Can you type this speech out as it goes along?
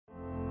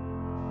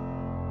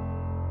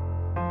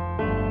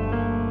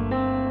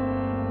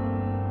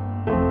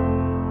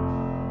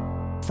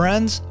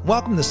Friends,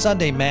 welcome to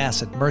Sunday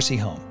Mass at Mercy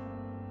Home.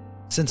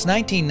 Since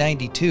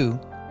 1992,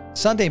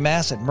 Sunday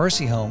Mass at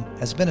Mercy Home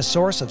has been a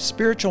source of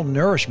spiritual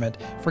nourishment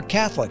for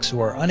Catholics who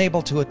are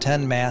unable to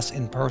attend Mass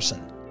in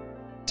person.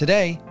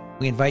 Today,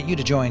 we invite you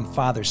to join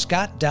Father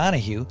Scott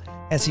Donahue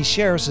as he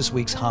shares this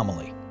week's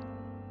homily.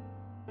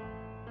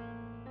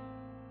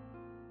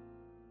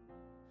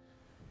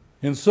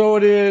 And so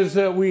it is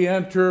that we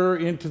enter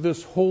into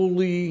this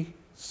holy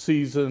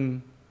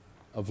season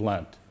of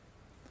Lent.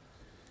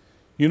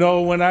 You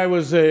know, when I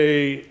was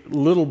a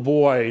little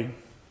boy,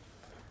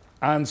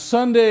 on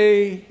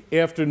Sunday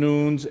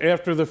afternoons,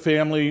 after the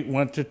family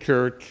went to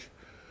church,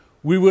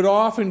 we would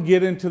often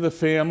get into the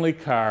family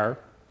car,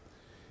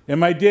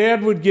 and my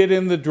dad would get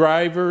in the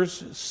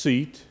driver's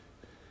seat,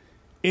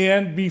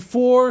 and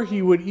before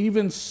he would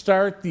even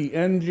start the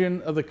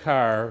engine of the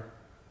car,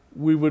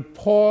 we would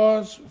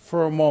pause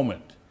for a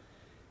moment,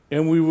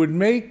 and we would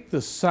make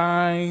the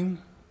sign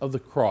of the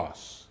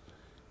cross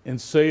and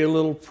say a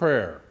little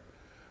prayer,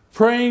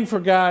 praying for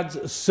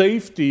God's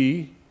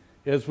safety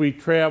as we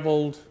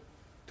traveled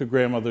to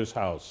grandmother's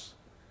house.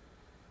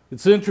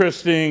 It's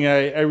interesting,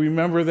 I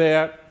remember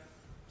that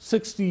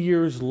 60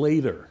 years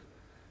later,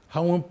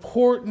 how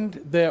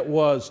important that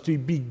was to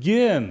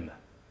begin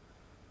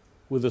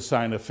with a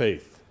sign of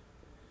faith.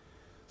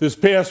 This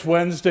past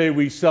Wednesday,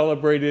 we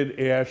celebrated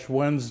Ash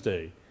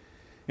Wednesday.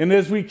 And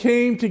as we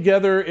came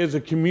together as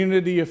a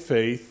community of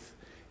faith,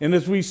 and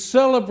as we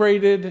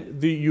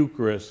celebrated the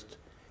Eucharist,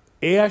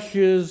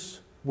 ashes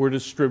were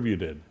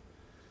distributed.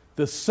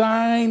 The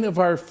sign of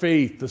our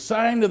faith, the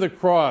sign of the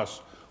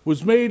cross,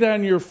 was made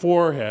on your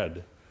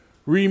forehead.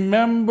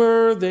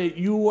 Remember that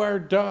you are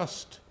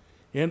dust,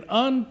 and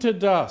unto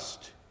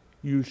dust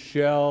you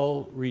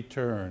shall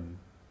return.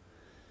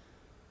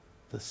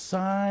 The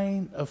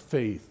sign of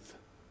faith,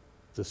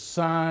 the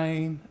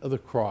sign of the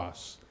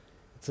cross.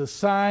 It's a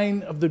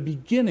sign of the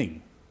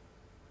beginning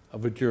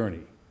of a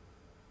journey,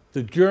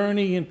 the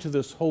journey into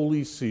this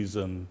holy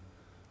season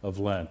of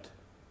Lent.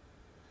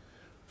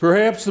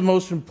 Perhaps the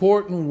most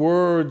important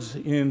words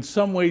in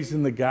some ways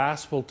in the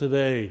gospel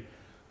today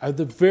are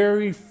the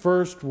very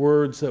first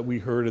words that we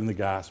heard in the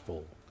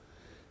gospel.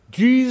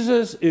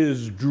 Jesus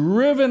is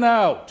driven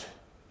out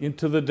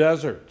into the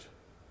desert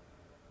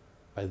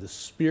by the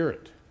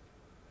Spirit.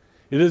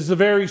 It is the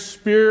very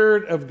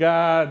Spirit of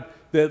God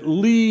that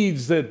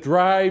leads, that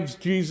drives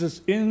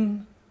Jesus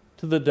into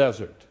the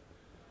desert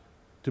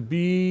to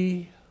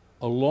be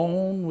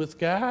alone with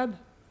God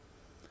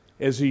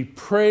as he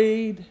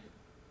prayed,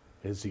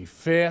 as he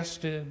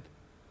fasted,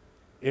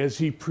 as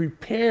he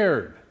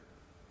prepared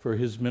for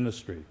his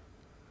ministry.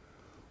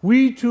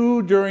 We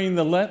too, during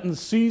the Lenten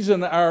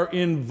season, are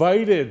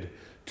invited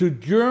to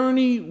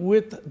journey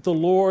with the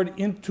Lord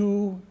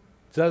into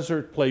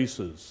desert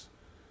places,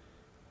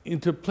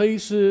 into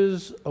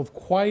places of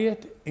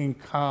quiet and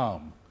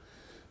calm,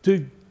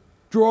 to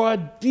draw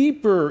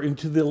deeper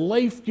into the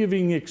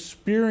life-giving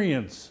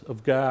experience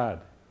of God.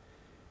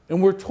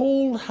 And we're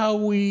told how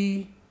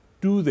we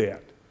do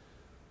that.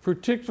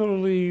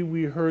 Particularly,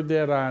 we heard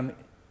that on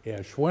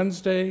Ash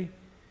Wednesday,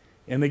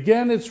 and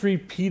again it's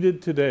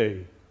repeated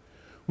today.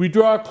 We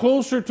draw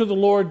closer to the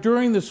Lord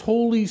during this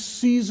holy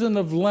season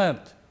of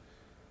Lent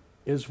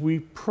as we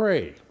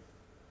pray,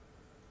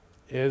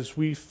 as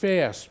we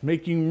fast,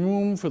 making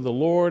room for the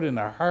Lord in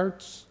our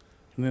hearts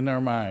and in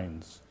our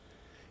minds.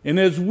 And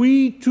as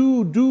we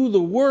too do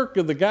the work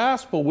of the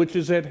gospel, which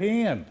is at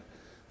hand,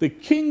 the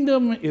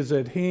kingdom is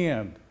at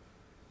hand.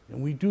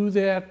 And we do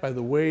that by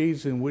the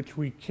ways in which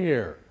we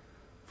care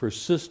for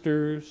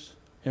sisters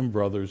and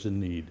brothers in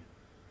need.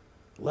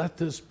 Let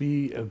this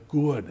be a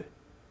good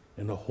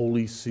and a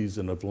holy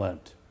season of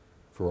Lent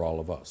for all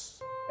of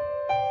us.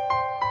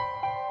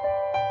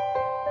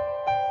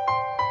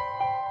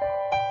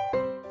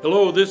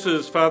 Hello, this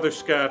is Father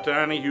Scott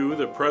Donahue,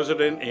 the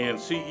President and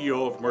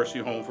CEO of Mercy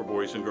Home for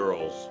Boys and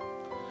Girls.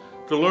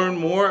 To learn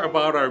more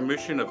about our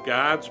mission of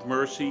God's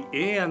mercy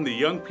and the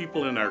young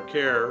people in our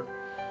care,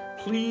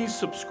 please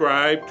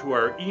subscribe to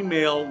our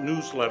email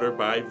newsletter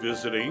by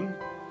visiting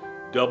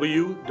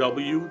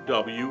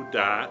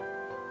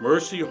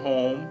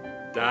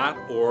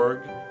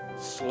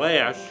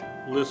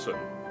www.mercyhome.org/listen.